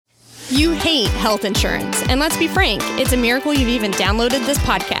You hate health insurance, and let's be frank, it's a miracle you've even downloaded this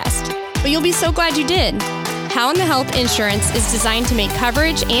podcast. But you'll be so glad you did. How in the Health Insurance is designed to make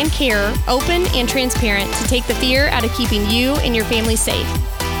coverage and care open and transparent to take the fear out of keeping you and your family safe.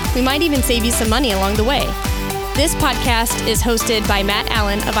 We might even save you some money along the way. This podcast is hosted by Matt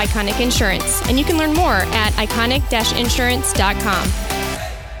Allen of Iconic Insurance, and you can learn more at iconic-insurance.com.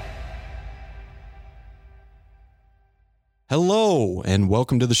 Hello, and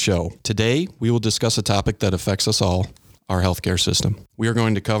welcome to the show. Today, we will discuss a topic that affects us all, our healthcare system. We are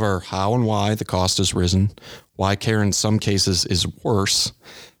going to cover how and why the cost has risen, why care in some cases is worse,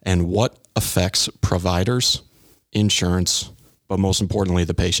 and what affects providers, insurance, but most importantly,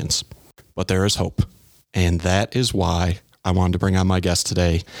 the patients. But there is hope. And that is why I wanted to bring on my guest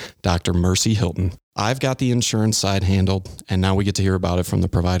today, Dr. Mercy Hylton. I've got the insurance side handled, and now we get to hear about it from the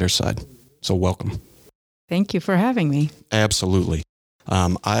provider side. So welcome. Thank you for having me. Absolutely.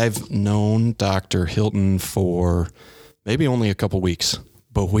 I've known Dr. Hylton for maybe only a couple weeks,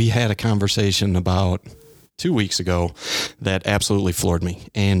 but we had a conversation about 2 weeks ago that absolutely floored me.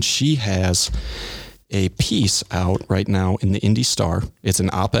 And she has a piece out right now in the Indy Star. It's an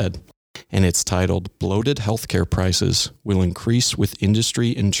op-ed, and it's titled, "Bloated Healthcare Prices Will Increase with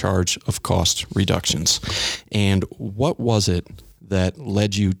Industry in Charge of Cost Reductions." And what was it that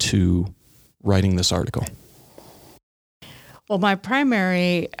led you to writing this article? Well, my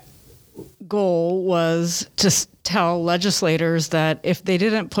primary goal was to tell legislators that if they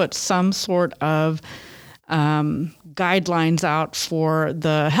didn't put some sort of guidelines out for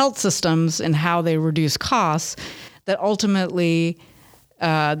the health systems and how they reduce costs, that ultimately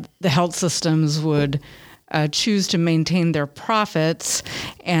the health systems would choose to maintain their profits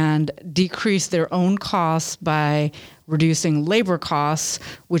and decrease their own costs by reducing labor costs,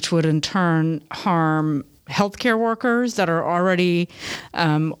 which would in turn harm healthcare workers that are already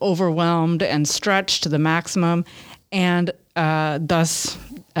overwhelmed and stretched to the maximum, and thus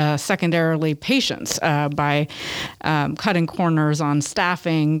secondarily patients. By cutting corners on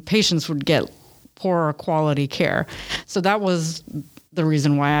staffing, patients would get poorer quality care. So that was the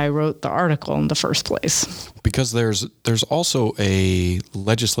reason why I wrote the article in the first place. Because there's also a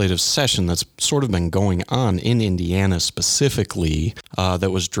legislative session that's sort of been going on in Indiana specifically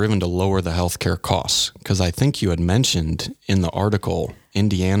that was driven to lower the healthcare costs. Because I think you had mentioned in the article,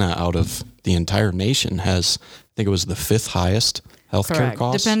 Indiana out of the entire nation has, I think it was the 5th highest healthcare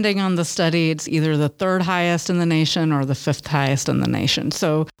costs. Depending on the study, it's either the 3rd highest in the nation or the 5th highest in the nation.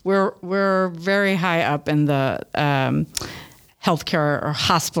 So we're very high up in the healthcare or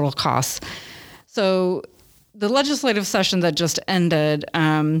hospital costs. So the legislative session that just ended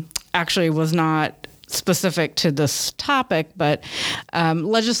actually was not specific to this topic, but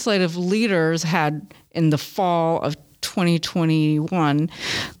legislative leaders had in the fall of 2021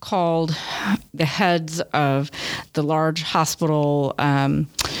 called the heads of the large hospital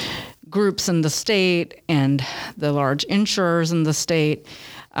groups in the state and the large insurers in the state,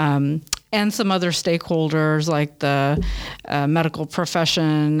 and some other stakeholders like the medical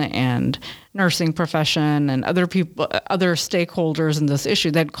profession and nursing profession and other people, other stakeholders in this issue,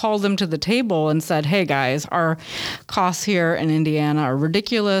 that called them to the table and said, "Hey guys, our costs here in Indiana are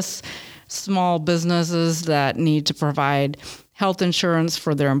ridiculous. Small businesses that need to provide health insurance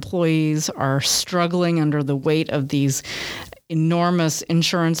for their employees are struggling under the weight of these enormous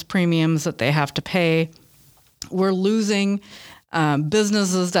insurance premiums that they have to pay. We're losing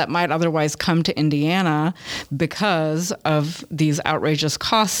businesses that might otherwise come to Indiana because of these outrageous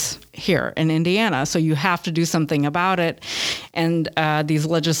costs here in Indiana. So you have to do something about it." And these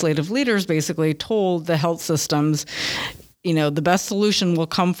legislative leaders basically told the health systems, the best solution will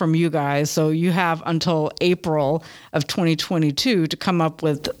come from you guys. So you have until April of 2022 to come up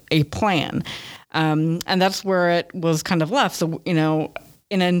with a plan. And that's where it was kind of left. So,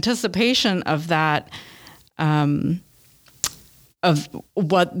 in anticipation of that, of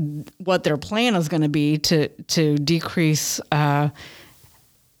what their plan is going to be to decrease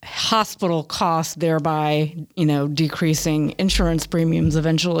hospital costs, thereby decreasing insurance premiums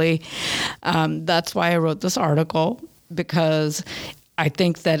eventually. That's why I wrote this article, because I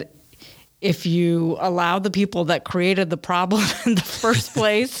think that if you allow the people that created the problem in the first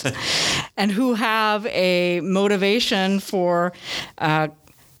place and who have a motivation for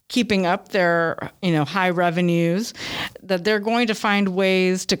keeping up their, high revenues, that they're going to find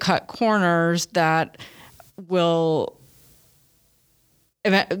ways to cut corners that will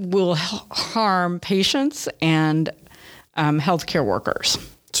harm patients and healthcare workers.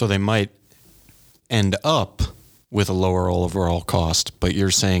 So they might end up with a lower overall cost, but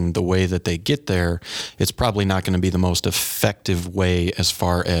you're saying the way that they get there, it's probably not going to be the most effective way as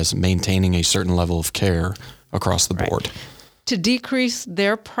far as maintaining a certain level of care across the board. To decrease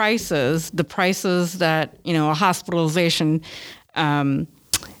their prices, the prices that, a hospitalization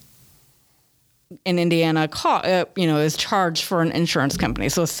in Indiana, is charged for an insurance company.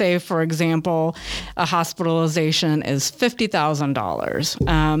 So say, for example, a hospitalization is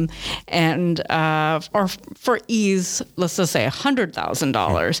 $50,000. Or for ease, let's just say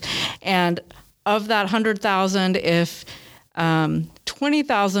 $100,000. And of that $100,000, if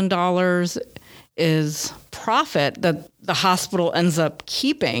 $20,000 is profit that the hospital ends up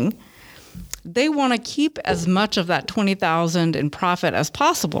keeping, they want to keep as much of that $20,000 in profit as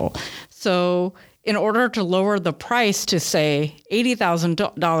possible. So in order to lower the price to, say,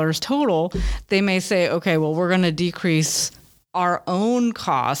 $80,000 total, they may say, okay, well, we're going to decrease our own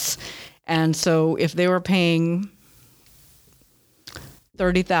costs. And so if they were paying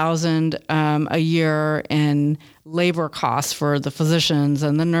 $30,000 a year in labor costs for the physicians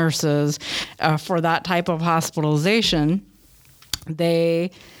and the nurses for that type of hospitalization,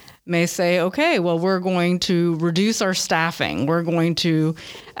 they may say, okay, well, we're going to reduce our staffing. We're going to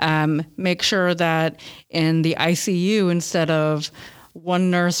make sure that in the ICU, instead of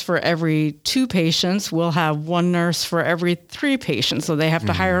one nurse for every 2 patients, we'll have one nurse for every 3 patients. So they have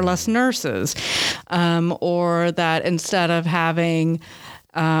to hire less nurses. Or that instead of having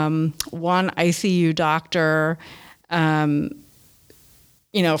one ICU doctor,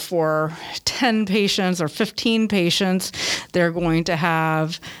 for 10 patients or 15 patients, they're going to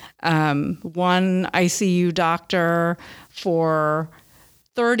have one ICU doctor for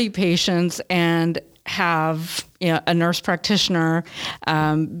 30 patients and have a nurse practitioner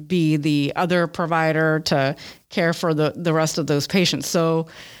be the other provider to care for the rest of those patients. So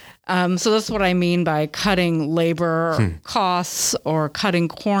that's what I mean by cutting labor costs or cutting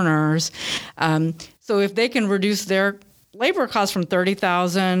corners. So if they can reduce their labor costs from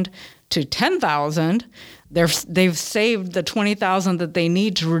 $30,000 to $10,000, they've saved the $20,000 that they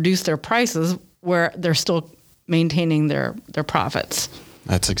need to reduce their prices, where they're still maintaining their profits.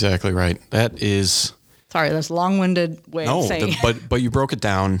 That's exactly right. That is. Sorry, that's a long-winded way of saying. But you broke it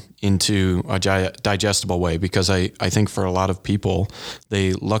down into a digestible way, because I think for a lot of people,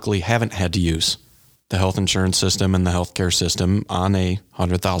 they luckily haven't had to use the health insurance system and the healthcare system on a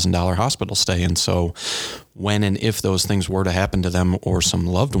 $100,000 hospital stay. And so when and if those things were to happen to them or some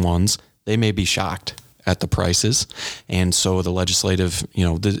loved ones, they may be shocked at the prices. And so the legislative,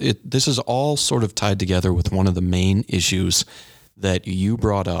 this is all sort of tied together with one of the main issues that you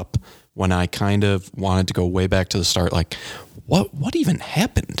brought up when I kind of wanted to go way back to the start, like, what even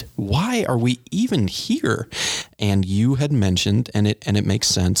happened? Why are we even here? And you had mentioned, and it makes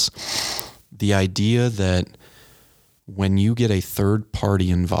sense, the idea that when you get a third party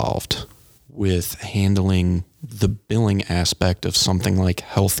involved with handling the billing aspect of something like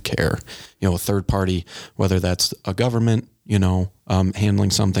healthcare, a third party, whether that's a government, handling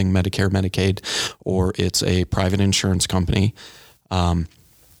something, Medicare, Medicaid, or it's a private insurance company,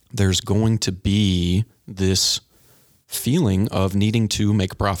 there's going to be this feeling of needing to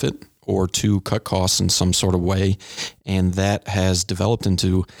make a profit or to cut costs in some sort of way. And that has developed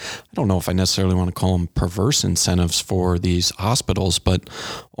into, I don't know if I necessarily want to call them perverse incentives for these hospitals, but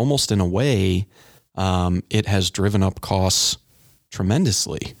almost in a way, it has driven up costs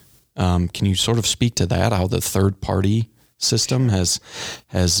tremendously. Can you sort of speak to that, how the third party system has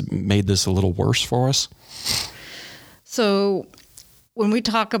made this a little worse for us? So when we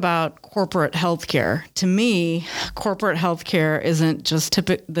talk about corporate healthcare, to me, corporate healthcare isn't just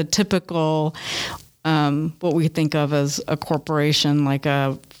the typical what we think of as a corporation, like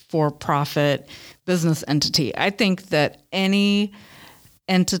a for-profit business entity. I think that any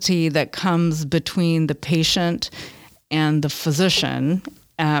entity that comes between the patient and the physician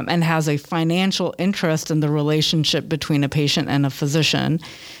and has a financial interest in the relationship between a patient and a physician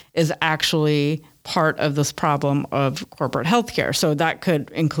is actually part of this problem of corporate healthcare. So that could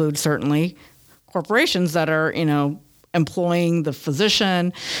include certainly corporations that are, employing the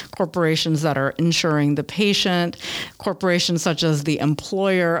physician, corporations that are insuring the patient, corporations such as the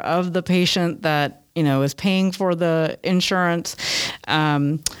employer of the patient that, is paying for the insurance.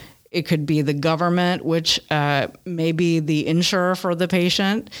 It could be the government, which may be the insurer for the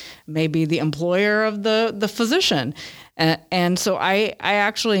patient, maybe the employer of the physician. And so I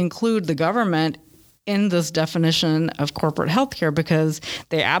actually include the government in this definition of corporate healthcare because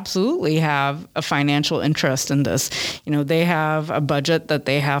they absolutely have a financial interest in this. They have a budget that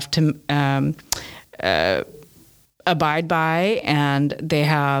they have to abide by, and they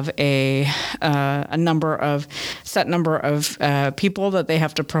have a set number of people that they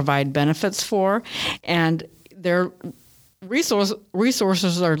have to provide benefits for, and their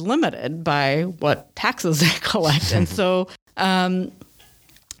resources are limited by what taxes they collect, and so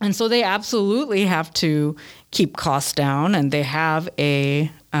they absolutely have to keep costs down, and they have a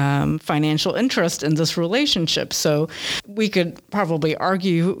financial interest in this relationship. So we could probably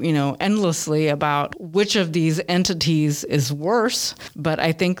argue, endlessly about which of these entities is worse, but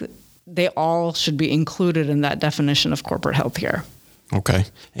I think they all should be included in that definition of corporate healthcare. Okay.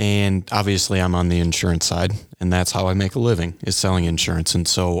 And obviously I'm on the insurance side, and that's how I make a living, is selling insurance. And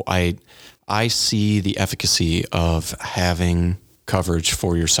so I see the efficacy of having coverage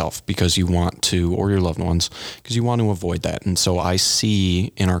for yourself because you want to, or your loved ones, because you want to avoid that. And so I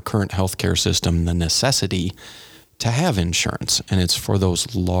see in our current healthcare system the necessity to have insurance, and it's for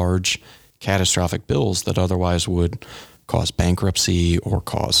those large catastrophic bills that otherwise would cause bankruptcy or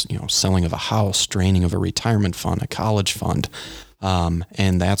cause, selling of a house, draining of a retirement fund, a college fund.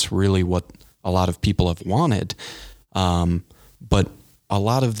 And that's really what a lot of people have wanted. But a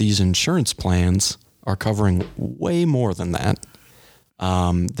lot of these insurance plans are covering way more than that.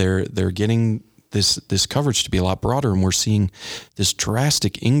 They're getting this coverage to be a lot broader, and we're seeing this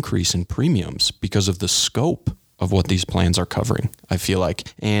drastic increase in premiums because of the scope of what these plans are covering, I feel like.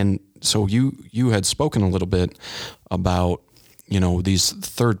 And so you had spoken a little bit about, these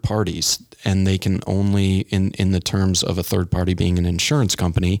third parties, and they can only, in the terms of a third party being an insurance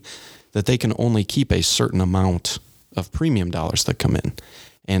company, that they can only keep a certain amount of premium dollars that come in.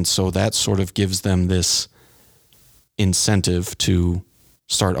 And so that sort of gives them this incentive to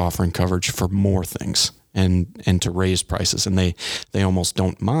start offering coverage for more things and to raise prices. And they almost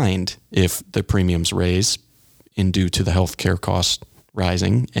don't mind if the premiums raise due to the healthcare cost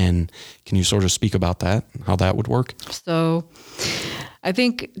rising. And can you sort of speak about that, how that would work? So I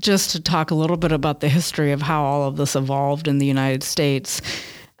think just to talk a little bit about the history of how all of this evolved in the United States,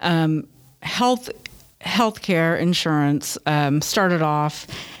 healthcare insurance started off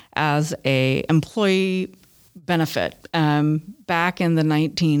as a employee benefit back in the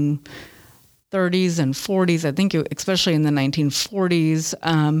 1930s and 40s. I think especially in the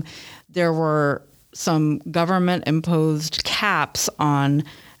 1940s, there were some government-imposed caps on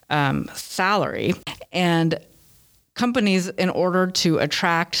salary, and companies, in order to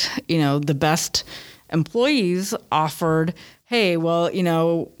attract, the best employees, offered, hey, well,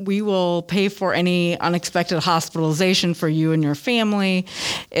 we will pay for any unexpected hospitalization for you and your family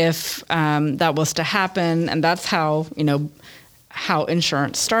if that was to happen. And that's how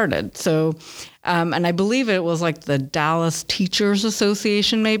insurance started. So, and I believe it was like the Dallas Teachers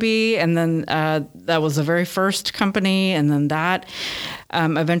Association, maybe. And then that was the very first company. And then that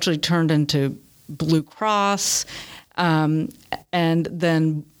eventually turned into Blue Cross. And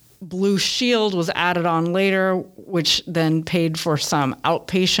then Blue Shield was added on later, which then paid for some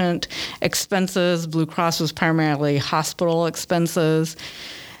outpatient expenses. Blue Cross was primarily hospital expenses.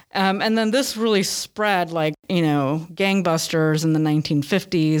 And then this really spread like, gangbusters in the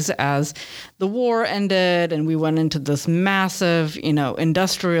 1950s as the war ended and we went into this massive,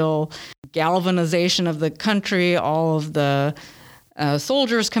 industrial galvanization of the country, all of the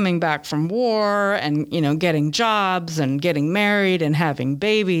soldiers coming back from war and, getting jobs and getting married and having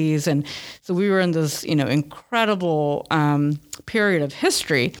babies. And so we were in this, incredible period of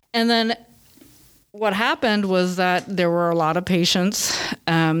history. And then what happened was that there were a lot of patients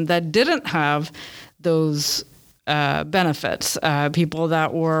that didn't have those benefits. People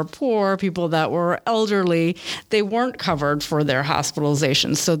that were poor, people that were elderly, they weren't covered for their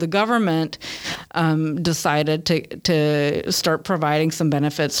hospitalizations. So the government decided to start providing some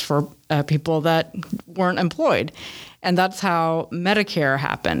benefits for people that weren't employed. And that's how Medicare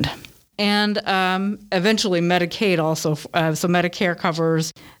happened. And eventually Medicaid also. So Medicare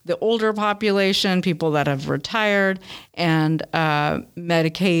covers the older population, people that have retired, and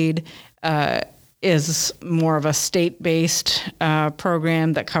Medicaid is more of a state-based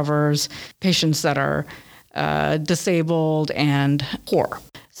program that covers patients that are disabled and poor.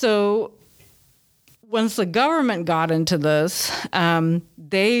 So once the government got into this,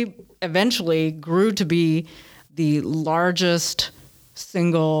 they eventually grew to be the largest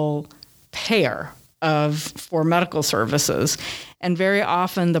single payer for medical services. And very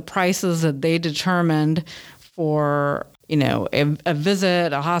often the prices that they determined for a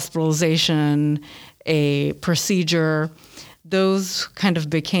visit, a hospitalization, a procedure, those kind of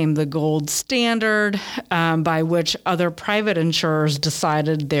became the gold standard by which other private insurers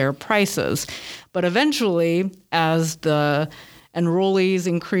decided their prices. But eventually, as the enrollees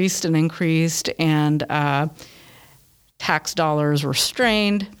increased and tax dollars were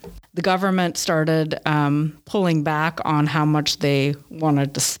strained. The government started pulling back on how much they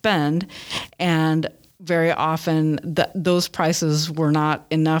wanted to spend, and very often those prices were not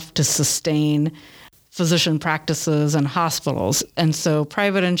enough to sustain physician practices and hospitals. And so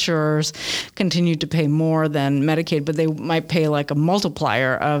private insurers continued to pay more than Medicaid, but they might pay like a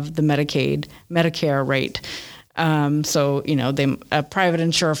multiplier of the Medicare rate. So, a private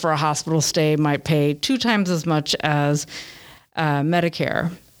insurer for a hospital stay might pay 2 times as much as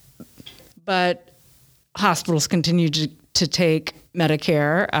Medicare. But hospitals continued to take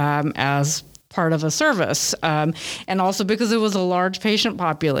Medicare as part of a service. And also because it was a large patient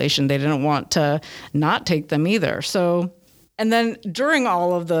population, they didn't want to not take them either. So, and then during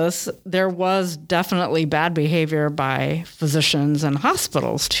all of this, there was definitely bad behavior by physicians and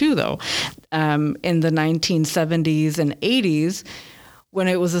hospitals too, though. In the 1970s and 80s, when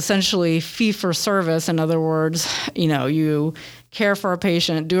it was essentially fee for service, in other words, you care for a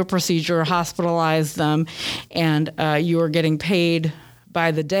patient, do a procedure, hospitalize them, and you are getting paid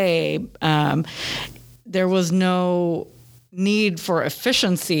by the day, there was no need for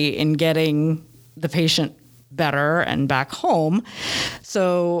efficiency in getting the patient better and back home.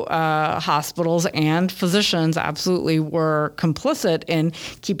 So hospitals and physicians absolutely were complicit in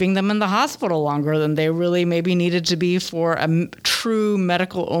keeping them in the hospital longer than they really maybe needed to be for a true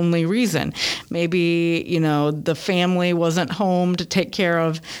medical only reason. Maybe, the family wasn't home to take care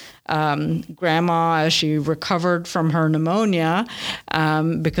of grandma as she recovered from her pneumonia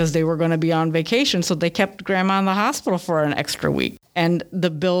because they were going to be on vacation. So they kept grandma in the hospital for an extra week. And the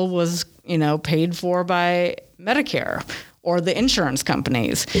bill was, paid for by Medicare or the insurance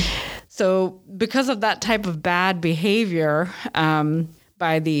companies. So because of that type of bad behavior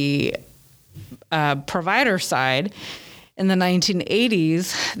by the provider side, in the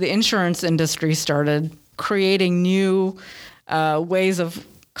 1980s, the insurance industry started creating new ways of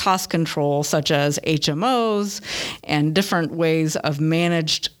cost control, such as HMOs and different ways of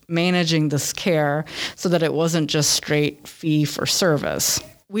managing this care so that it wasn't just straight fee for service.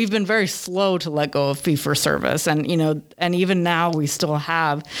 We've been very slow to let go of fee for service, and even now we still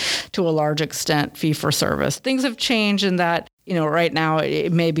have, to a large extent, fee for service. Things have changed in that, right now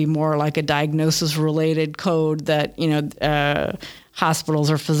it may be more like a diagnosis related code that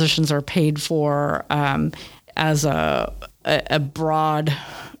hospitals or physicians are paid for as a broad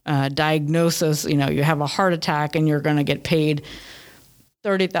diagnosis. You have a heart attack and you're going to get paid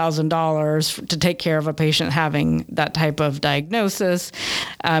 $30,000 to take care of a patient having that type of diagnosis,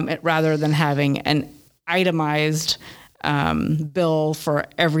 rather than having an itemized bill for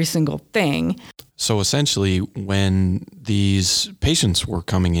every single thing. So essentially, when these patients were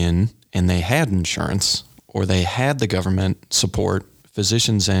coming in and they had insurance or they had the government support,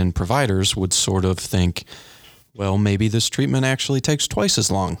 physicians and providers would sort of think, well, maybe this treatment actually takes twice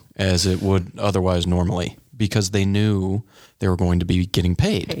as long as it would otherwise normally, because they knew they were going to be getting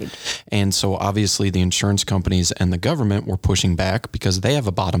paid. And so obviously the insurance companies and the government were pushing back because they have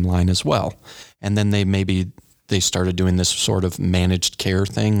a bottom line as well. And then they started doing this sort of managed care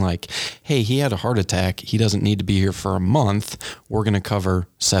thing, like, hey, he had a heart attack. He doesn't need to be here for a month. We're going to cover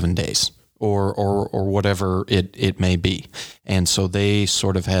 7 days. Or whatever it may be. And so they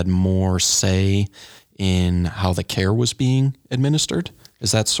sort of had more say in how the care was being administered.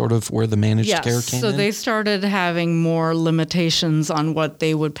 Is that sort of where the managed care came in? So they started having more limitations on what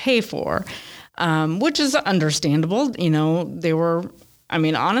they would pay for, which is understandable. They were,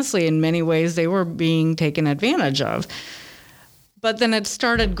 honestly, in many ways, they were being taken advantage of. But then it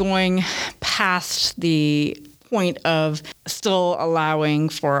started going past the point of still allowing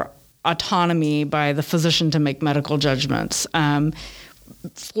for autonomy by the physician to make medical judgments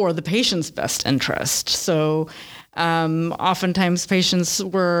for the patient's best interest. So oftentimes patients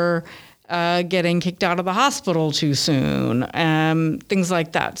were getting kicked out of the hospital too soon, things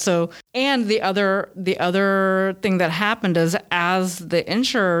like that. So, and the other thing that happened is, as the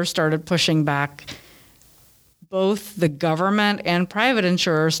insurer started pushing back, both the government and private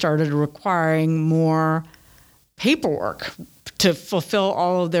insurers started requiring more paperwork to fulfill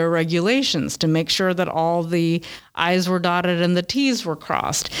all of their regulations, to make sure that all the I's were dotted and the T's were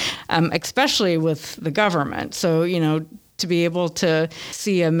crossed, especially with the government. So, to be able to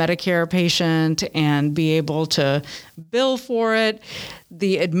see a Medicare patient and be able to bill for it,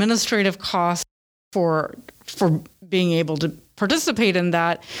 the administrative costs for being able to participate in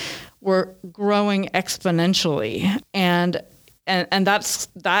that were growing exponentially. And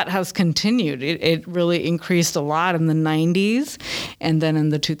that has continued. It really increased a lot in the 90s and then in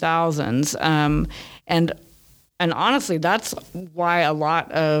the 2000s. And honestly, that's why a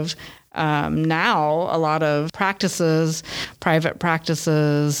lot of now a lot of practices, private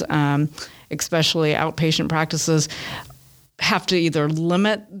practices, especially outpatient practices, have to either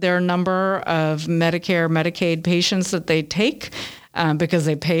limit their number of Medicare, Medicaid patients that they take because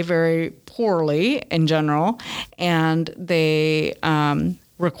they pay very poorly in general, and they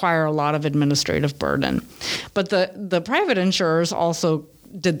require a lot of administrative burden. But the private insurers also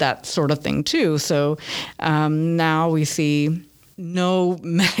did that sort of thing too. So now we see no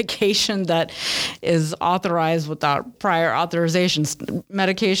medication that is authorized without prior authorizations,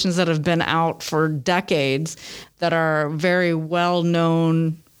 medications that have been out for decades that are very well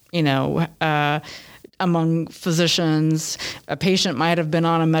known, among physicians. A patient might have been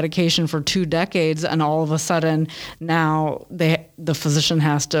on a medication for 2 decades, and all of a sudden now the physician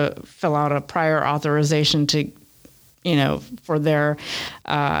has to fill out a prior authorization to, for their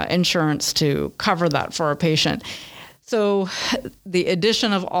insurance to cover that for a patient. So the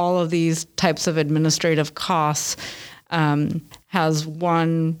addition of all of these types of administrative costs has,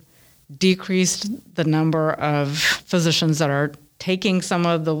 one, decreased the number of physicians that are taking some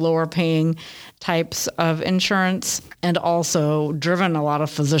of the lower paying types of insurance, and also driven a lot of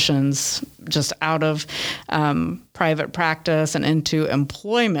physicians just out of private practice and into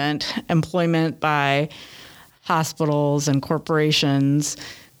employment by hospitals and corporations,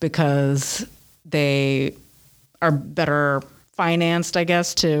 because they are better financed, I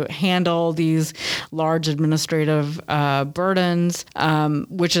guess, to handle these large administrative burdens,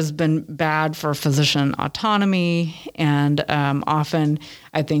 which has been bad for physician autonomy, and often,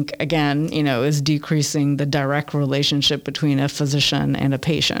 I think, again, is decreasing the direct relationship between a physician and a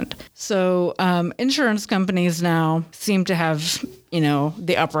patient. So insurance companies now seem to have,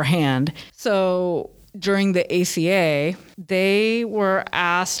 the upper hand. So during the ACA, they were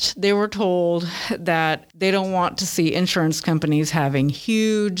told that they don't want to see insurance companies having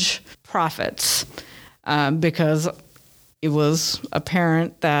huge profits because it was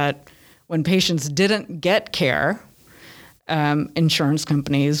apparent that when patients didn't get care, insurance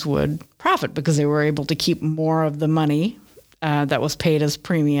companies would profit because they were able to keep more of the money that was paid as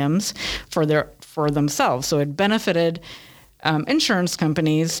premiums for themselves. So it benefited insurance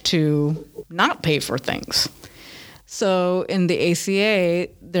companies to not pay for things. So in the ACA,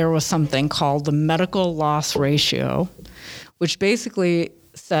 there was something called the medical loss ratio, which basically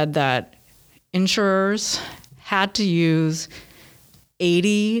said that insurers had to use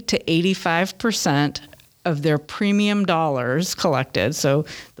 80 to 85% of their premium dollars collected, so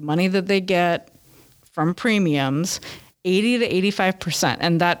the money that they get from premiums, 80 to 85%,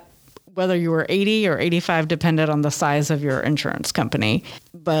 and that whether you were 80 or 85 depended on the size of your insurance company.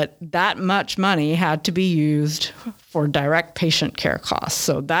 But that much money had to be used for direct patient care costs.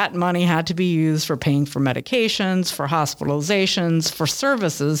 So that money had to be used for paying for medications, for hospitalizations, for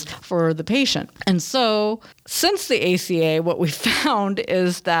services for the patient. And so since the ACA, what we found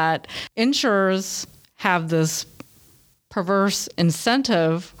is that insurers have this perverse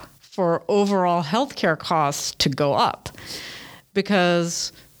incentive for overall healthcare costs to go up,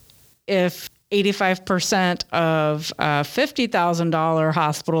 because if 85% of $50,000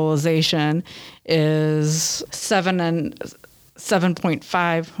 hospitalization is 7.5.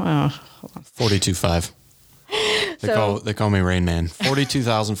 42.5. They call me Rain Man.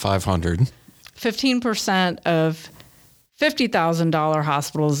 42,500. 15% of $50,000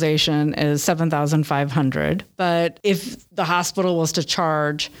 hospitalization is 7,500. But if the hospital was to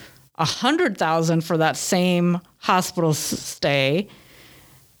charge $100,000 for that same hospital stay,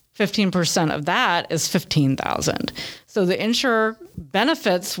 15% of that is $15,000. So the insurer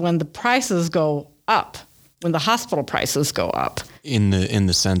benefits when the prices go up, when the hospital prices go up. In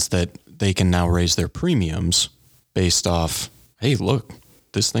the sense that they can now raise their premiums based off, hey, look,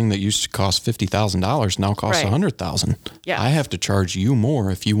 this thing that used to cost $50,000 now costs $100,000. Yeah. I have to charge you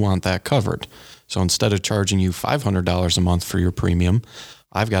more if you want that covered. So instead of charging you $500 a month for your premium,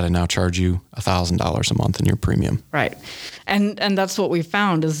 I've got to now charge you $1,000 a month in your premium. Right. And that's what we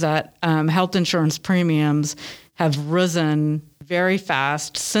found is that health insurance premiums have risen very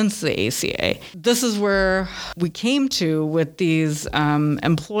fast since the ACA. This is where we came to with these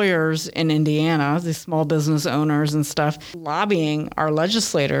employers in Indiana, these small business owners and stuff, lobbying our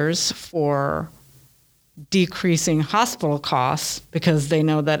legislators for decreasing hospital costs because they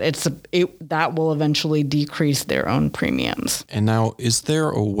know that that will eventually decrease their own premiums. And now, is there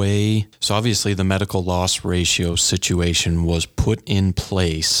a way? So obviously the medical loss ratio situation was put in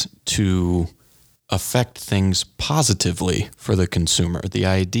place to affect things positively for the consumer. The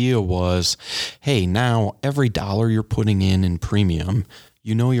idea was, hey, now every dollar you're putting in premium,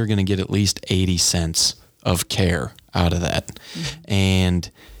 you know you're going to get at least 80 cents of care out of that. Mm-hmm.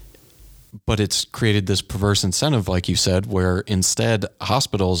 And But it's created this perverse incentive, like you said, where instead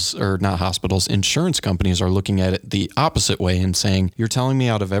insurance companies are looking at it the opposite way and saying, you're telling me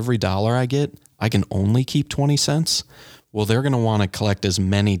out of every dollar I get, I can only keep 20 cents? Well, they're going to want to collect as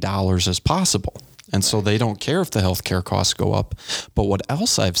many dollars as possible. And so they don't care if the healthcare costs go up. But what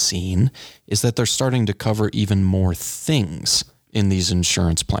else I've seen is that they're starting to cover even more things in these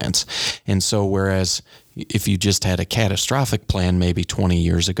insurance plans. And so whereas if you just had a catastrophic plan maybe 20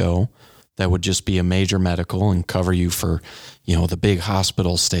 years ago, that would just be a major medical and cover you for, the big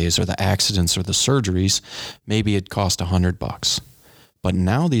hospital stays or the accidents or the surgeries, maybe it'd cost $100. But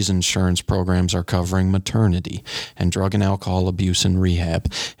now these insurance programs are covering maternity and drug and alcohol abuse and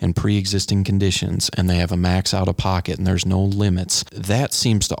rehab and pre-existing conditions, and they have a max out of pocket and there's no limits. That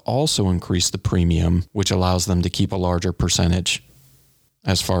seems to also increase the premium, which allows them to keep a larger percentage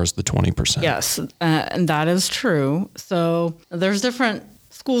as far as the 20%. Yes, and that is true. So there's different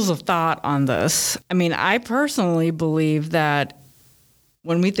schools of thought on this. I mean, I personally believe that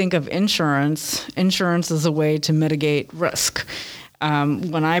when we think of insurance is a way to mitigate risk.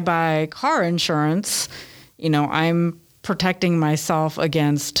 When I buy car insurance, I'm protecting myself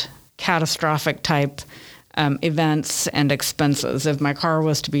against catastrophic type events and expenses. If my car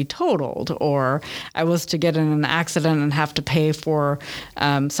was to be totaled or I was to get in an accident and have to pay for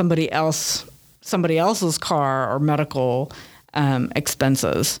somebody else's car or medical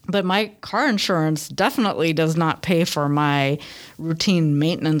expenses. But my car insurance definitely does not pay for my routine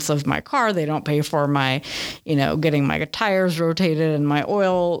maintenance of my car. They don't pay for my, getting my tires rotated and my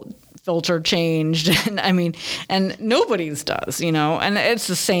oil filter changed. And nobody's does, and it's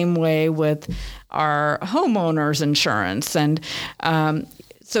the same way with our homeowners insurance. And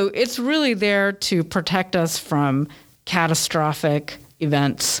so it's really there to protect us from catastrophic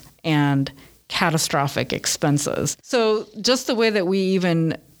events and catastrophic expenses. So just the way that we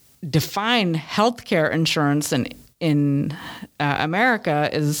even define healthcare insurance in America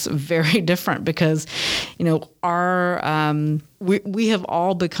is very different because, we have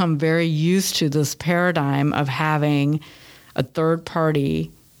all become very used to this paradigm of having a third party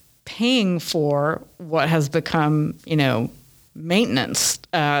paying for what has become, maintenance.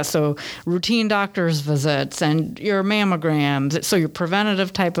 So routine doctor's visits and your mammograms. So your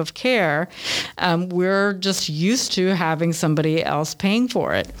preventative type of care, we're just used to having somebody else paying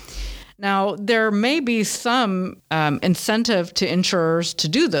for it. Now, there may be some incentive to insurers to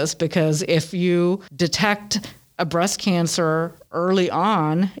do this because if you detect a breast cancer early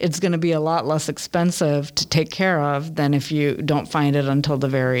on, it's going to be a lot less expensive to take care of than if you don't find it until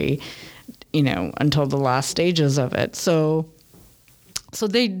the until the last stages of it. So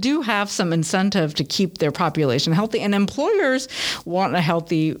they do have some incentive to keep their population healthy, and employers want a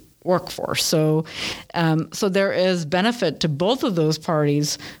healthy workforce. So there is benefit to both of those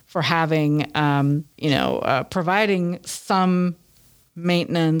parties for having, providing some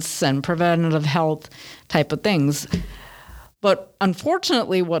maintenance and preventative health type of things. But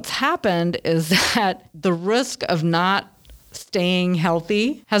unfortunately, what's happened is that the risk of not staying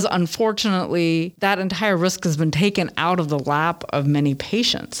healthy has that entire risk has been taken out of the lap of many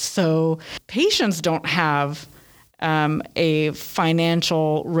patients. So patients don't have a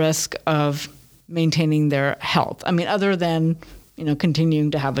financial risk of maintaining their health. Other than,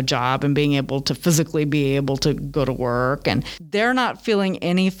 continuing to have a job and being able to physically be able to go to work. And they're not feeling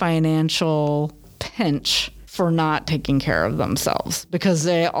any financial pinch for not taking care of themselves because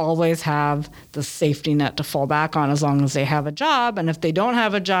they always have the safety net to fall back on as long as they have a job. And if they don't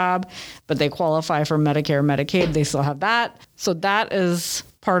have a job, but they qualify for Medicare, Medicaid, they still have that. So that is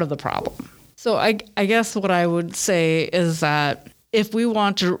part of the problem. So I guess what I would say is that if we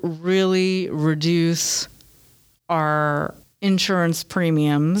want to really reduce our insurance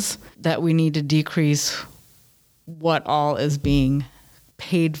premiums, that we need to decrease what all is being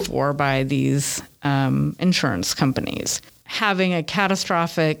paid for by these insurance companies. Having a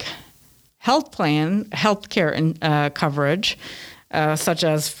catastrophic health plan, healthcare coverage, such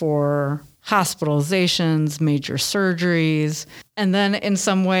as for hospitalizations, major surgeries, and then in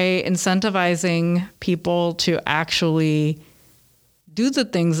some way incentivizing people to actually do the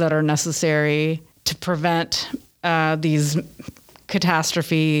things that are necessary to prevent these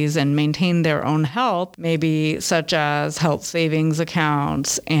catastrophes and maintain their own health, maybe such as health savings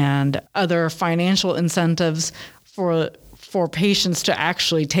accounts and other financial incentives for patients to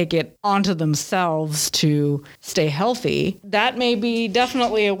actually take it onto themselves to stay healthy. That may be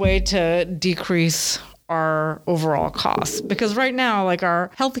definitely a way to decrease our overall costs. Because right now, like,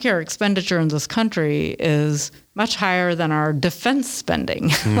 our healthcare expenditure in this country is much higher than our defense spending.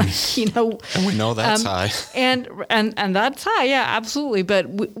 And we know that's high. And that's high, yeah, absolutely. But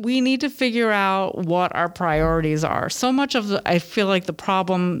we need to figure out what our priorities are. So much of I feel like the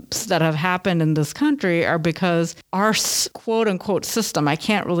problems that have happened in this country are because our quote unquote system, I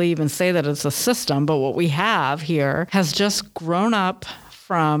can't really even say that it's a system, but what we have here has just grown up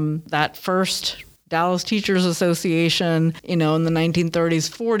from that first Dallas Teachers Association, in the 1930s,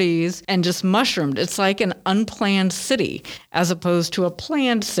 40s, and just mushroomed. It's like an unplanned city as opposed to a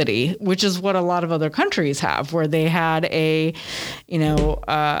planned city, which is what a lot of other countries have, where they had a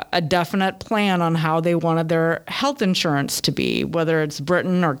definite plan on how they wanted their health insurance to be, whether it's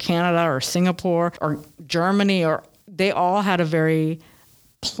Britain or Canada or Singapore or Germany, or they all had a very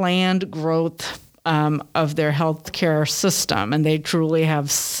planned growth of their healthcare system, and they truly have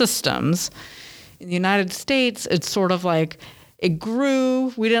systems. In the United States, it's sort of like it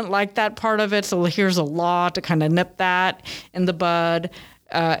grew. We didn't like that part of it, so here's a law to kind of nip that in the bud.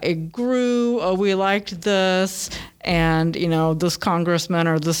 It grew. Oh, we liked this, and this congressman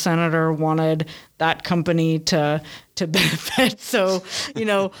or this senator wanted that company to benefit. So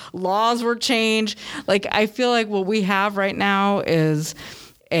laws were changed. Like, I feel like what we have right now is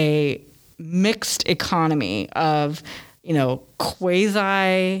a mixed economy of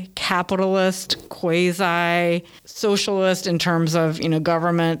quasi-capitalist, quasi-socialist in terms of,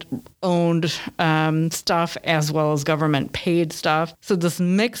 government-owned stuff as well as government-paid stuff. So this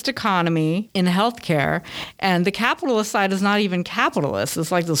mixed economy in healthcare, and the capitalist side is not even capitalist.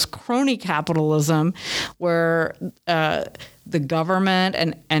 It's like this crony capitalism where the government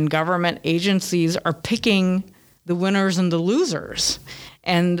and government agencies are picking the winners and the losers.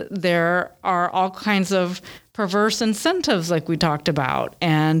 And there are all kinds of perverse incentives like we talked about.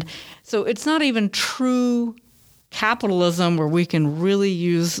 And so it's not even true capitalism where we can really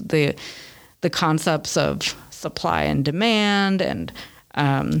use the concepts of supply and demand and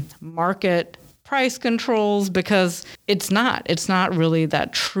market price controls, because it's not really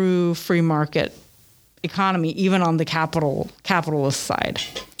that true free market economy, even on the capitalist side.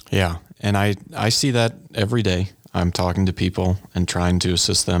 Yeah. And I see that every day. I'm talking to people and trying to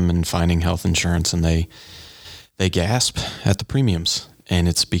assist them in finding health insurance, and they gasp at the premiums. And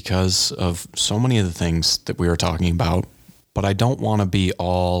it's because of so many of the things that we were talking about. But I don't want to be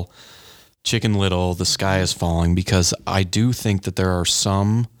all Chicken Little, the sky is falling, because I do think that there are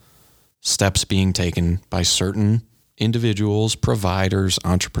some steps being taken by certain individuals, providers,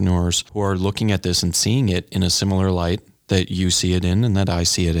 entrepreneurs who are looking at this and seeing it in a similar light that you see it in and that I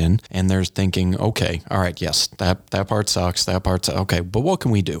see it in. And they're thinking, okay, all right, yes, that part sucks, okay, but what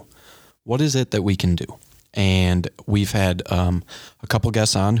can we do? What is it that we can do? And we've had a couple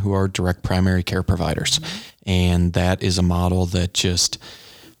guests on who are direct primary care providers. Mm-hmm. And that is a model that just,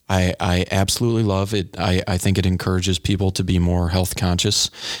 I absolutely love it. I think it encourages people to be more health conscious.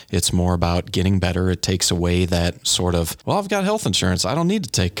 It's more about getting better. It takes away that sort of, well, I've got health insurance, I don't need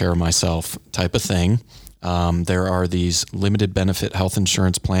to take care of myself type of thing. There are these limited benefit health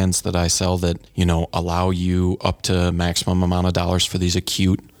insurance plans that I sell that, allow you up to maximum amount of dollars for these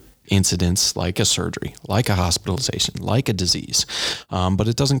acute incidents, like a surgery, like a hospitalization, like a disease. But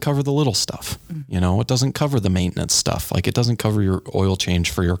it doesn't cover the little stuff. It doesn't cover the maintenance stuff. Like, it doesn't cover your oil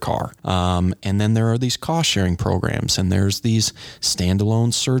change for your car. And then there are these cost sharing programs, and there's these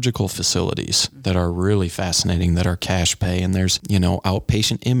standalone surgical facilities that are really fascinating, that are cash pay. And there's,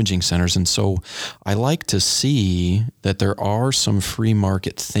 outpatient imaging centers. And so I like to see that there are some free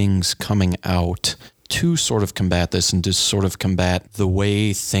market things coming out to sort of combat this and to sort of combat the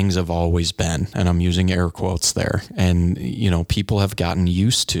way things have always been. And I'm using air quotes there. And, people have gotten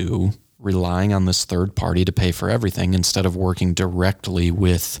used to relying on this third party to pay for everything instead of working directly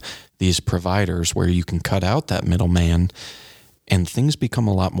with these providers where you can cut out that middleman and things become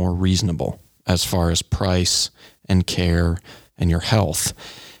a lot more reasonable as far as price and care and your health.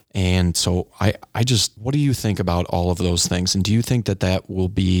 And so I just, what do you think about all of those things? And do you think that will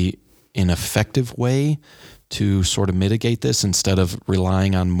be an effective way to sort of mitigate this instead of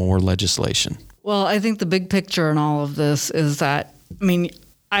relying on more legislation? Well, I think the big picture in all of this is that,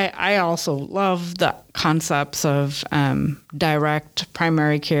 I also love the concepts of direct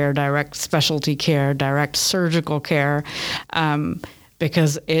primary care, direct specialty care, direct surgical care,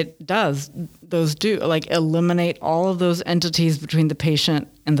 because those do eliminate all of those entities between the patient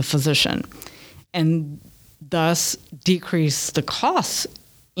and the physician, and thus decrease the costs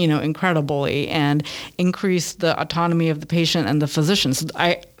incredibly and increase the autonomy of the patient and the physician.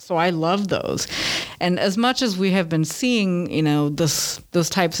 So I love those. And as much as we have been seeing, those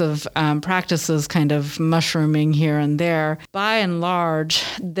types of practices kind of mushrooming here and there, by and large,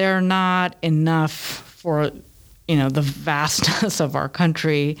 they're not enough for the vastness of our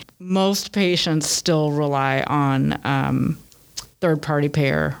country. Most patients still rely on third-party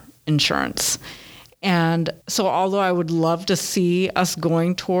payer insurance. And so although I would love to see us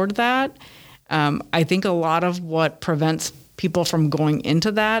going toward that, I think a lot of what prevents people from going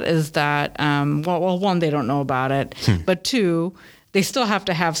into that is that, one, they don't know about it, but two, they still have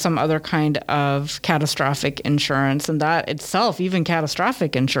to have some other kind of catastrophic insurance. And that itself, even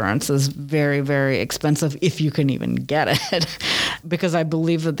catastrophic insurance, is very, very expensive if you can even get it. Because I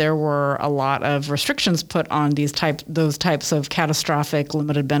believe that there were a lot of restrictions put on those types of catastrophic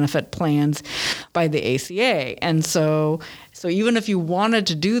limited benefit plans by the ACA. And so even if you wanted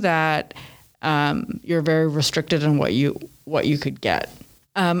to do that, you're very restricted in what you could get.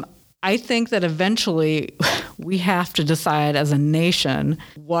 I think that eventually we have to decide as a nation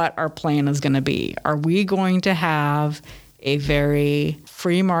what our plan is going to be. Are we going to have a very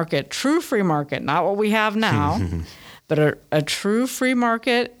free market, true free market, not what we have now, but a true free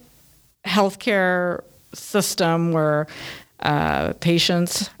market healthcare system where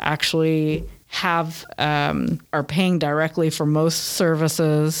patients actually are paying directly for most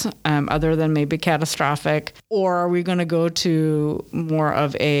services other than maybe catastrophic? Or are we going to go to more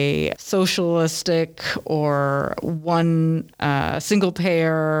of a socialistic or one single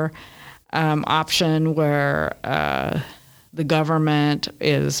payer option where the government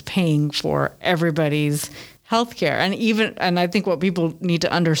is paying for everybody's healthcare? And I think what people need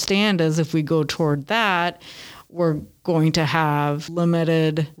to understand is if we go toward that, we're going to have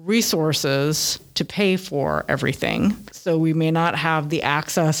limited resources to pay for everything. So we may not have the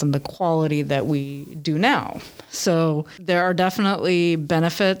access and the quality that we do now. So there are definitely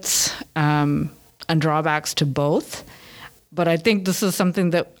benefits and drawbacks to both. But I think this is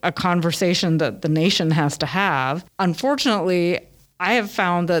a conversation that the nation has to have. Unfortunately, I have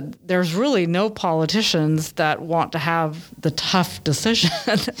found that there's really no politicians that want to have the tough decision,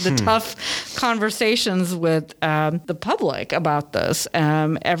 tough conversations with the public about this.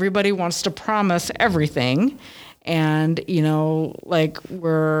 Everybody wants to promise everything. And,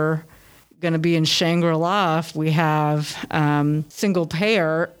 we're going to be in Shangri-La if we have single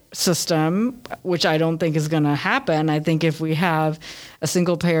payer system, which I don't think is going to happen. I think if we have a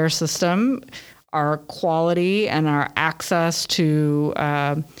single payer system, our quality and our access to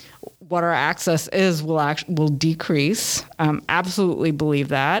what our access is will decrease. Absolutely believe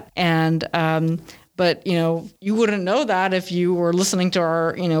that. And but you wouldn't know that if you were listening to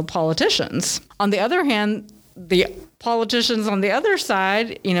our politicians. On the other hand, the politicians on the other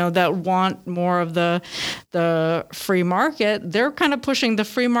side, that want more of the free market, they're kind of pushing the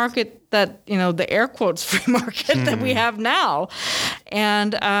free market that, the air quotes free market that we have now.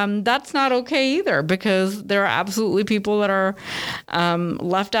 And that's not okay either, because there are absolutely people that are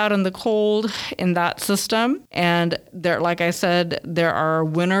left out in the cold in that system. And there, like I said, there are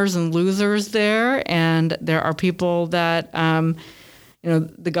winners and losers there. And there are people that,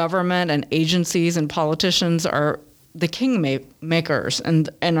 the government and agencies and politicians are the kingmakers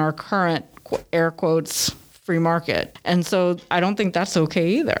and our current air quotes free market. And so I don't think that's okay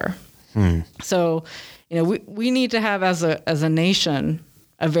either. So, we need to have as a nation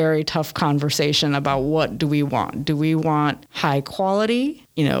a very tough conversation about what do we want. Do we want high quality,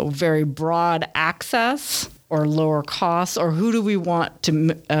 very broad access, or lower costs, or who do we want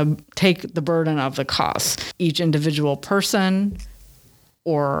to take the burden of the costs? Each individual person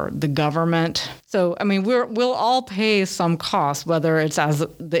or the government. So, we'll all pay some cost, whether it's as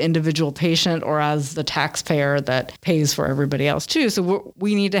the individual patient or as the taxpayer that pays for everybody else too. So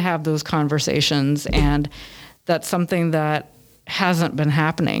we need to have those conversations, and that's something that hasn't been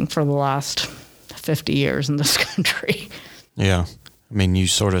happening for the last 50 years in this country. Yeah. You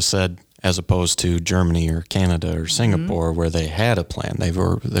sort of said, as opposed to Germany or Canada or Singapore, where they had a plan.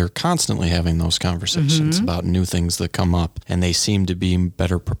 They're constantly having those conversations about new things that come up, and they seem to be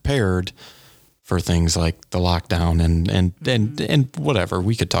better prepared for things like the lockdown and whatever.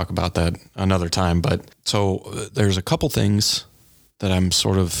 We could talk about that another time. But so there's a couple things that I'm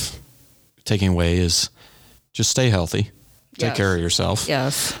sort of taking away is just stay healthy, take care of yourself.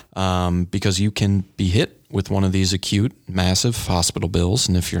 Yes. Because you can be hit with one of these acute, massive hospital bills.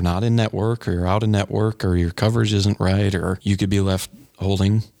 And if you're not in network or you're out of network or your coverage isn't right, or you could be left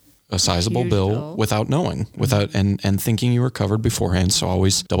holding a sizable bill without knowing, and thinking you were covered beforehand. So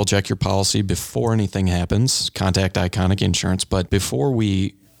always double check your policy before anything happens. Contact Iconic Insurance. But before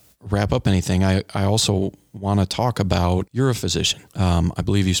we wrap up anything, I also want to talk about, you're a physician. I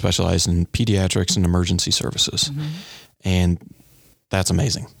believe you specialize in pediatrics and emergency services. Mm-hmm. And that's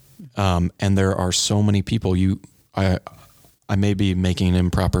amazing. And there are so many people I may be making an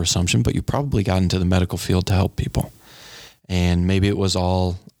improper assumption, but you probably got into the medical field to help people. And maybe it was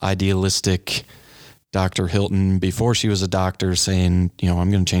all idealistic Dr. Hylton before she was a doctor saying,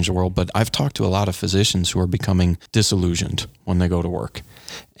 I'm going to change the world. But I've talked to a lot of physicians who are becoming disillusioned when they go to work.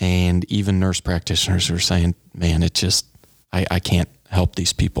 And even nurse practitioners are saying, man, I can't help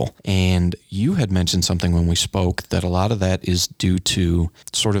these people. And you had mentioned something when we spoke that a lot of that is due to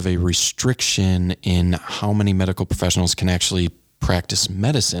sort of a restriction in how many medical professionals can actually practice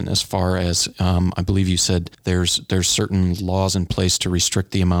medicine, as far as I believe you said there's certain laws in place to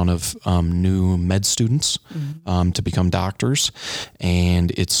restrict the amount of new med students to become doctors.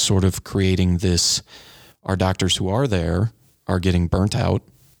 And it's sort of creating this, our doctors who are there are getting burnt out.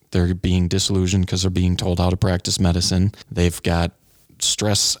 They're being disillusioned because they're being told how to practice medicine. They've got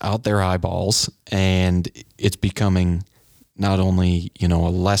stress out their eyeballs, and it's becoming not only, a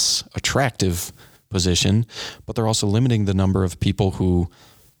less attractive position, but they're also limiting the number of people who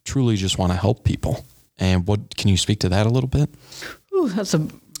truly just want to help people. And can you speak to that a little bit? Ooh, that's a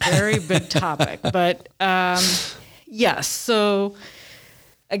very big topic, but yes. So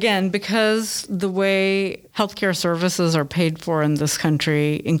again, because the way healthcare services are paid for in this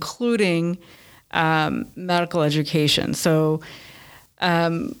country, including medical education. So,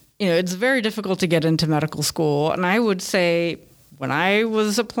 it's very difficult to get into medical school. And I would say when I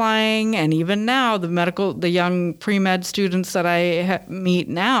was applying, and even now, the young pre-med students that I meet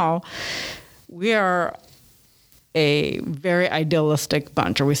now, we are a very idealistic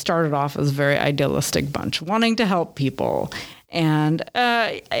bunch, or we started off as a very idealistic bunch, wanting to help people. And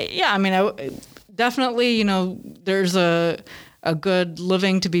definitely, there's a good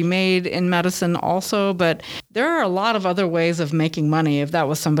living to be made in medicine also, but there are a lot of other ways of making money if that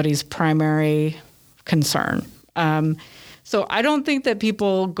was somebody's primary concern. So I don't think that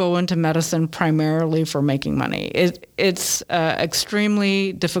people go into medicine primarily for making money. It's an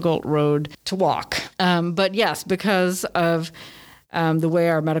extremely difficult road to walk. But yes, because of the way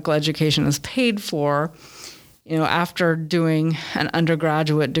our medical education is paid for, after doing an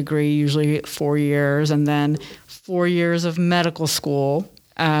undergraduate degree, usually 4 years, and then 4 years of medical school,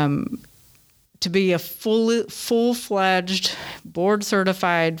 to be a full-fledged,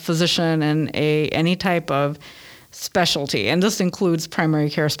 board-certified physician in any type of specialty. And this includes primary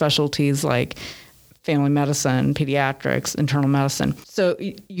care specialties like family medicine, pediatrics, internal medicine. So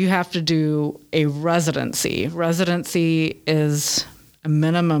you have to do a residency. Residency is a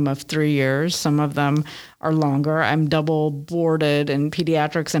minimum of 3 years. Some of them are longer. I'm double boarded in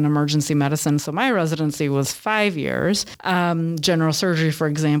pediatrics and emergency medicine, so my residency was 5 years. General surgery, for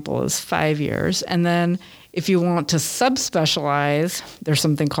example, is 5 years. And then if you want to subspecialize, there's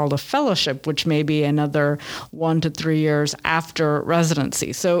something called a fellowship, which may be another 1 to 3 years after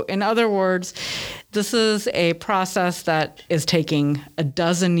residency. So in other words, this is a process that is taking a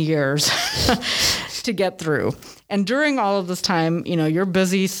dozen years to get through. And during all of this time, you're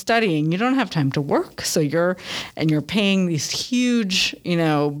busy studying. You don't have time to work. So you're paying these huge,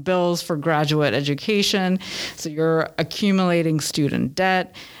 bills for graduate education. So you're accumulating student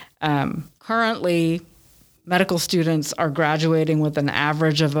debt. Currently, medical students are graduating with an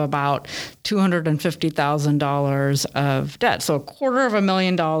average of about $250,000 of debt. So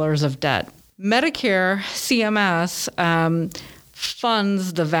 $250,000 of debt. Medicare, CMS,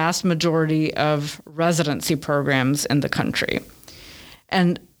 funds the vast majority of residency programs in the country.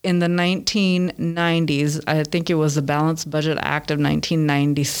 And in the 1990s, I think it was the Balanced Budget Act of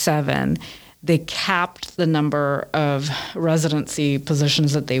 1997, they capped the number of residency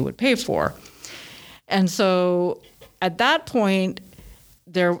positions that they would pay for. And so at that point,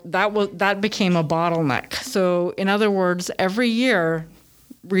 that became a bottleneck. So in other words, every year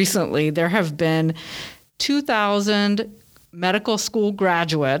recently, there have been 2,000 medical school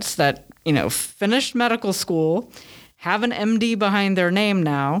graduates that, finished medical school, have an MD behind their name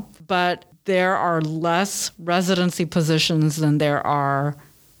now, but there are less residency positions than there are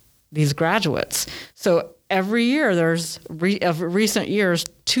these graduates. So every year, there's recent years,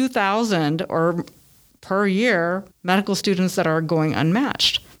 2,000 or per year medical students that are going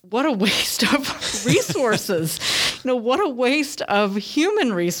unmatched. What a waste of resources. what a waste of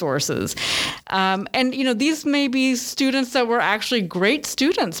human resources. And these may be students that were actually great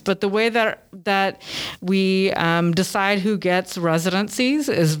students, but the way that we decide who gets residencies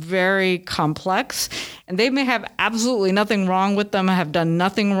is very complex. And they may have absolutely nothing wrong with them, have done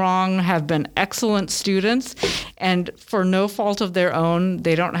nothing wrong, have been excellent students, and for no fault of their own,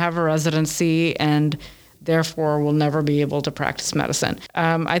 they don't have a residency and therefore will never be able to practice medicine.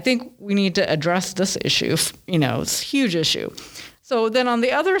 I think we need to address this issue. It's a huge issue. So then on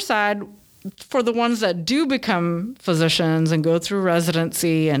the other side, for the ones that do become physicians and go through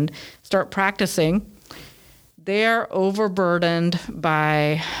residency and start practicing, they are overburdened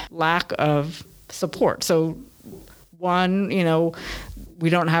by lack of support. So one, we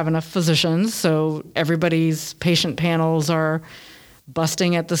don't have enough physicians, so everybody's patient panels are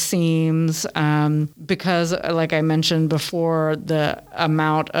busting at the seams because, like I mentioned before, the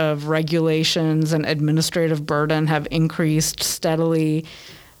amount of regulations and administrative burden have increased steadily.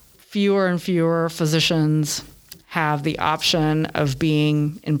 Fewer and fewer physicians have the option of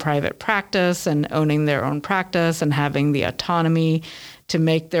being in private practice and owning their own practice and having the autonomy to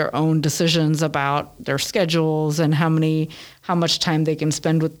make their own decisions about their schedules and how much time they can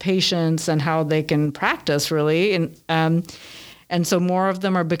spend with patients and how they can practice, really. And so more of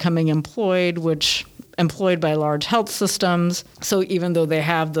them are becoming employed by large health systems. So even though they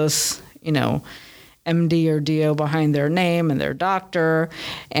have this, MD or DO behind their name and their doctor,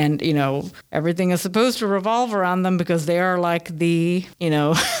 and everything is supposed to revolve around them because they are like the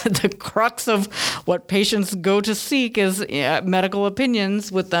the crux of what patients go to seek is medical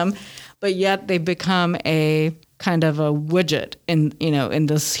opinions with them, but yet they become a kind of a widget in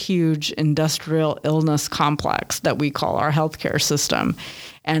this huge industrial illness complex that we call our healthcare system,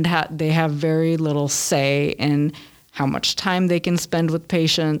 and they have very little say in how much time they can spend with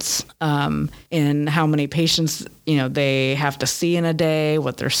patients, in how many patients, they have to see in a day,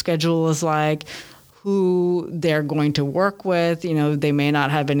 what their schedule is like, who they're going to work with. They may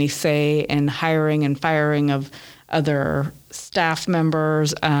not have any say in hiring and firing of other staff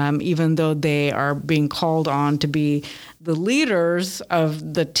members, even though they are being called on to be the leaders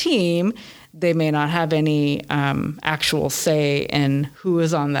of the team. They may not have any actual say in who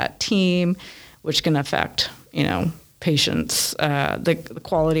is on that team, which can affect, patients, the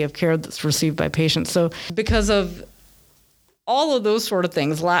quality of care that's received by patients. So because of all of those sort of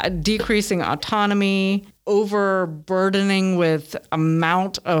things, decreasing autonomy, overburdening with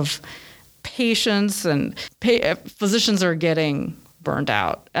amount of patients, and physicians are getting burned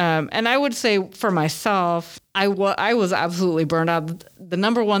out. And I would say for myself, I was absolutely burned out. The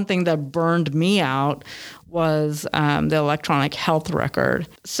number one thing that burned me out was the electronic health record.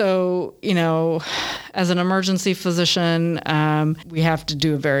 So, as an emergency physician, we have to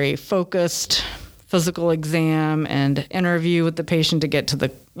do a very focused physical exam and interview with the patient to get to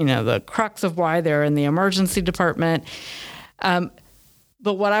the crux of why they're in the emergency department.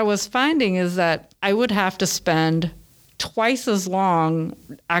 But what I was finding is that I would have to spend twice as long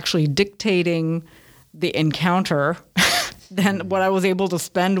actually dictating the encounter than what I was able to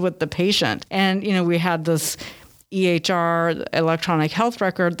spend with the patient. And, we had this EHR, electronic health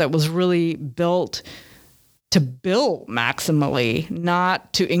record, that was really built to bill maximally,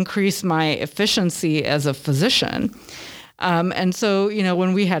 not to increase my efficiency as a physician. And so,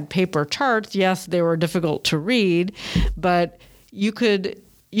 when we had paper charts, yes, they were difficult to read, but you could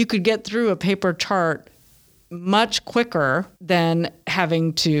get through a paper chart much quicker than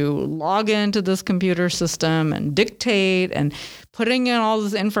having to log into this computer system and dictate and putting in all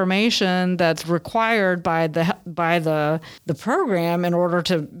this information that's required by the program in order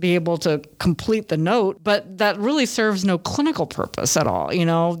to be able to complete the note, but that really serves no clinical purpose at all.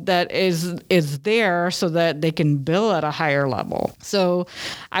 That is there so that they can bill at a higher level. So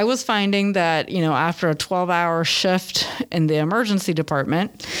I was finding that after a 12-hour shift in the emergency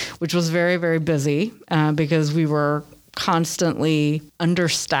department, which was very, very busy because we were constantly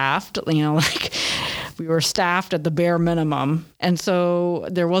understaffed, we were staffed at the bare minimum. And so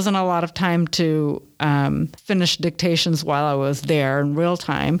there wasn't a lot of time to finish dictations while I was there in real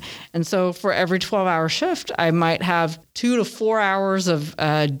time. And so for every 12-hour shift, I might have 2 to 4 hours of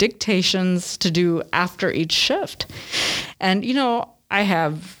dictations to do after each shift. And, I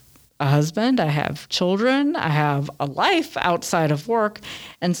have a husband, I have children, I have a life outside of work.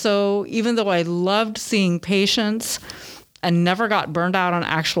 And so even though I loved seeing patients and never got burned out on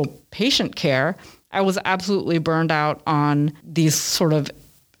actual patient care, I was absolutely burned out on these sort of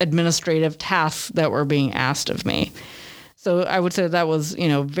administrative tasks that were being asked of me. So I would say that was,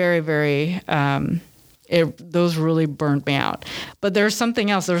 very, very those really burned me out. But there's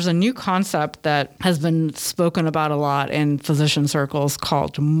something else. There's a new concept that has been spoken about a lot in physician circles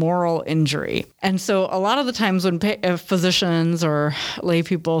called moral injury. And so a lot of the times when physicians or lay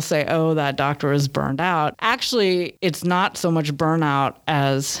people say, oh, that doctor is burned out, actually, it's not so much burnout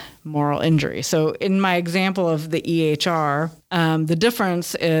as moral injury. So in my example of the EHR, the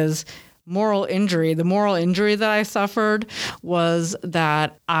difference is moral injury. The moral injury that I suffered was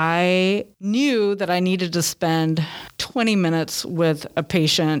that I knew that I needed to spend 20 minutes with a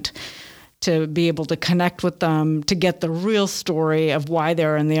patient to be able to connect with them, to get the real story of why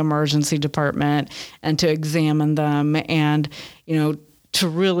they're in the emergency department, and to examine them and, to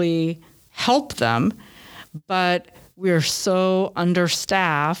really help them. But we're so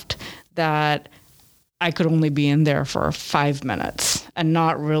understaffed that I could only be in there for 5 minutes and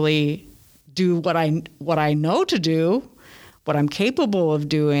not really do what I know to do, what I'm capable of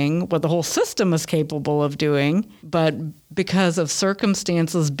doing, what the whole system is capable of doing. But because of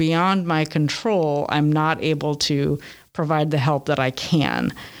circumstances beyond my control, I'm not able to provide the help that I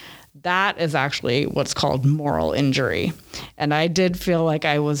can. That is actually what's called moral injury. And I did feel like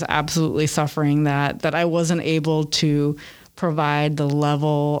I was absolutely suffering that I wasn't able to provide the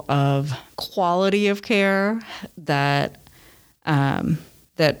level of quality of care that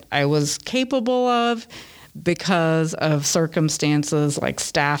I was capable of because of circumstances like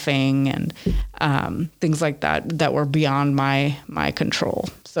staffing and things like that were beyond my control.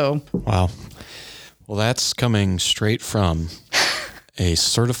 So, wow. Well, that's coming straight from a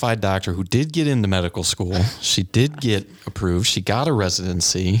certified doctor who did get into medical school. She did get approved. She got a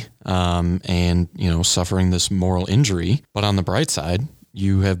residency, and suffering this moral injury. But on the bright side,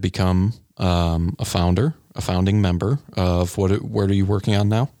 you have become a founding member of what are you working on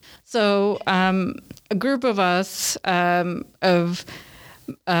now? So a group of us, of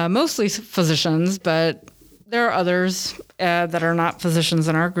mostly physicians, but there are others that are not physicians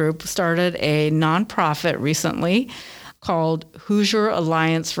in our group, started a nonprofit recently called Hoosier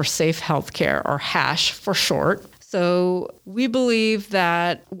Alliance for Safe Healthcare, or HASH for short. So we believe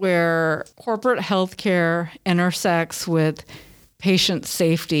that where corporate healthcare intersects with patient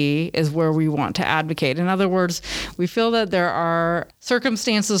safety is where we want to advocate. In other words, we feel that there are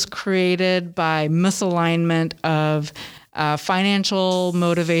circumstances created by misalignment of financial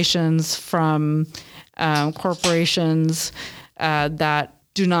motivations from corporations that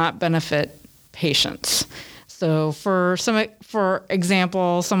do not benefit patients. So for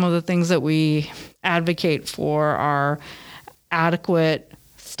example, some of the things that we advocate for are adequate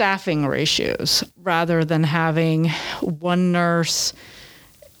staffing ratios, rather than having one nurse,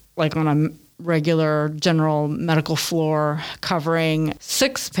 like on a regular general medical floor, covering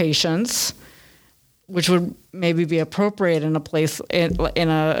 6 patients, which would maybe be appropriate in a place in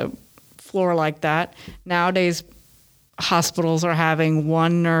a floor like that. Nowadays, hospitals are having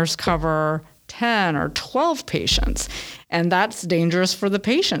one nurse cover 10 or 12 patients, and that's dangerous for the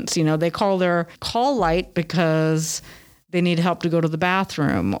patients. They call their call light because they need help to go to the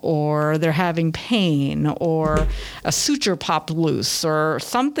bathroom, or they're having pain, or a suture popped loose, or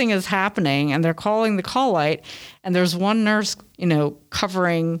something is happening, and they're calling the call light, and there's one nurse,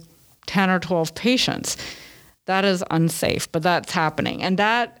 covering 10 or 12 patients. That is unsafe, but that's happening. And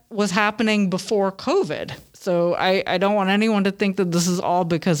that was happening before COVID. So I don't want anyone to think that this is all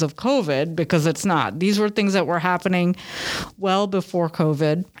because of COVID, because it's not. These were things that were happening well before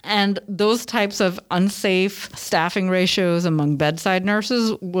COVID. And those types of unsafe staffing ratios among bedside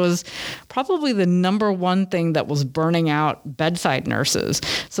nurses was probably the number one thing that was burning out bedside nurses.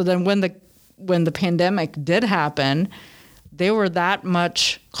 So then when the pandemic did happen, they were that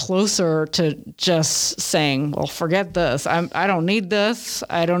much closer to just saying, well, forget this. I don't need this.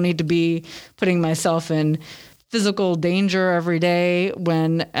 I don't need to be putting myself in physical danger every day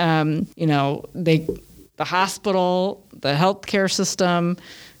when, the hospital, the healthcare system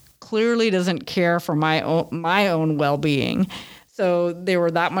clearly doesn't care for my own well-being. So they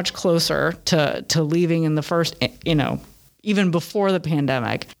were that much closer to leaving in the first, even before the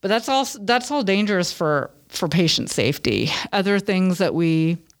pandemic. But that's all dangerous for patient safety. Other things that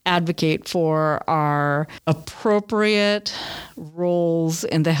we advocate for are appropriate roles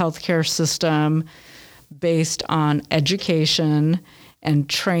in the healthcare system based on education and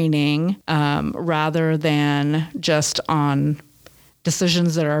training, rather than just on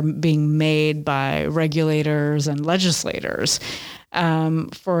decisions that are being made by regulators and legislators.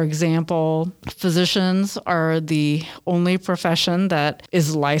 For example, physicians are the only profession that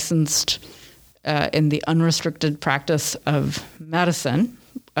is licensed in the unrestricted practice of medicine,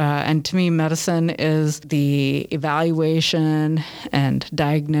 And to me, medicine is the evaluation and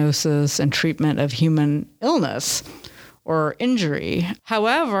diagnosis and treatment of human illness or injury.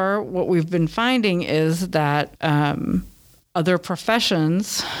 However, what we've been finding is that other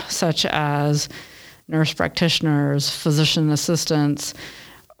professions, such as nurse practitioners, physician assistants,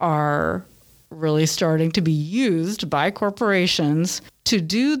 are really starting to be used by corporations to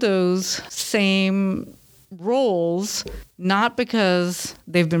do those same roles, not because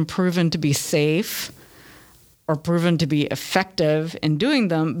they've been proven to be safe or proven to be effective in doing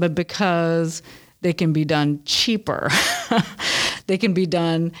them, but because they can be done cheaper. They can be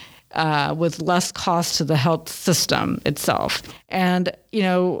done with less cost to the health system itself. And,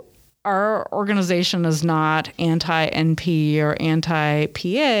 our organization is not anti-NP or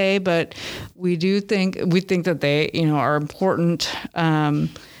anti-PA, but we think that they, are important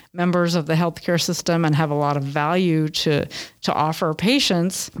members of the healthcare system and have a lot of value to offer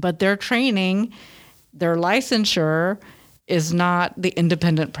patients. But their training, their licensure, is not the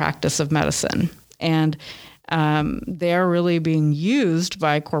independent practice of medicine, and they're really being used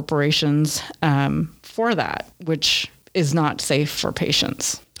by corporations for that, which is not safe for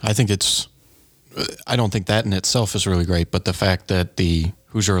patients. I don't think that in itself is really great, but the fact that the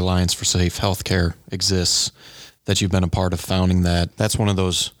Hoosier Alliance for Safe Healthcare exists, that you've been a part of founding that's one of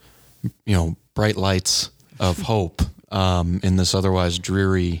those, bright lights of hope in this otherwise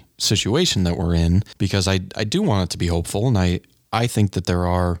dreary situation that we're in, because I do want it to be hopeful, and I think that there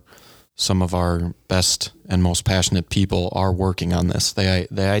are some of our best and most passionate people are working on this. They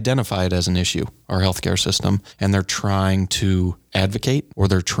identify it as an issue, our healthcare system, and they're trying to advocate, or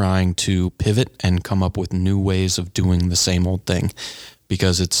they're trying to pivot and come up with new ways of doing the same old thing.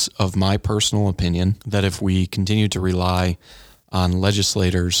 Because it's of my personal opinion that if we continue to rely on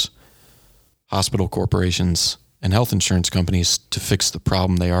legislators, hospital corporations, and health insurance companies to fix the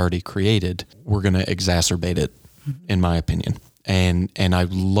problem they already created, we're going to exacerbate it, in my opinion. And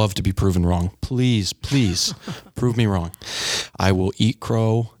I'd love to be proven wrong. Please prove me wrong. I will eat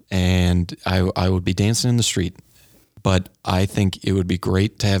crow, and I would be dancing in the street. But I think it would be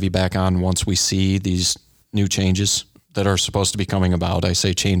great to have you back on once we see these new changes that are supposed to be coming about. I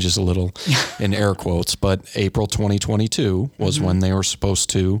say changes a little in air quotes, but April 2022 was when they were supposed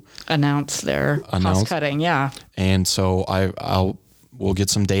to announce their cost cutting. Yeah. And so we'll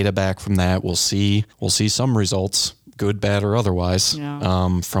get some data back from that. We'll see some results, good, bad, or otherwise,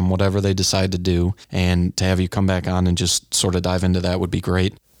 from whatever they decide to do. And to have you come back on and just sort of dive into that would be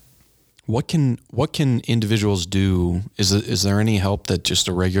great. What can individuals do? Is there any help that just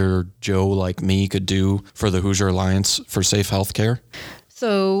a regular Joe like me could do for the Hoosier Alliance for Safe Healthcare?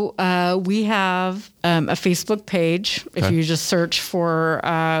 So we have a Facebook page. Okay. If you just search for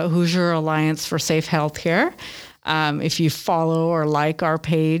Hoosier Alliance for Safe Healthcare, if you follow or like our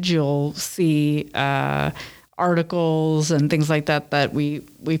page, you'll see articles and things like that we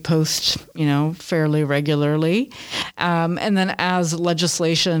post, fairly regularly. And then as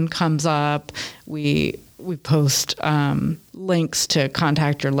legislation comes up, we post links to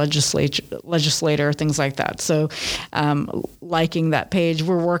contact your legislator, things like that. So liking that page.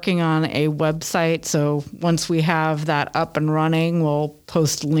 We're working on a website. So once we have that up and running, we'll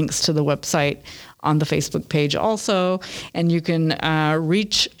post links to the website on the Facebook page also. And you can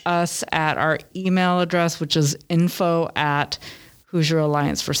reach us at our email address, which is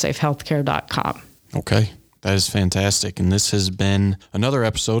info@HoosierAllianceForSafeHealthcare.com. Okay. That is fantastic. And this has been another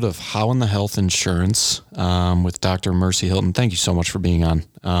episode of How in the Health Insurance with Dr. Mercy Hylton. Thank you so much for being on.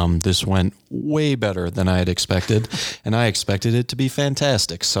 This went way better than I had expected, and I expected it to be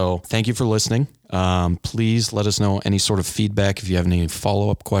fantastic. So thank you for listening. Please let us know any sort of feedback if you have any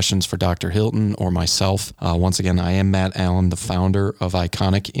follow-up questions for Dr. Hylton or myself. Once again, I am Matt Allen, the founder of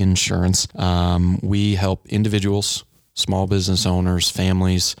Iconic Insurance. We help individuals, small business owners,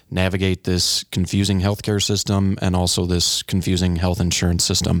 families navigate this confusing healthcare system and also this confusing health insurance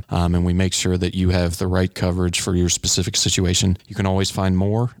system. And we make sure that you have the right coverage for your specific situation. You can always find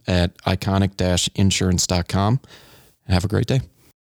more at iconic-insurance.com. And have a great day.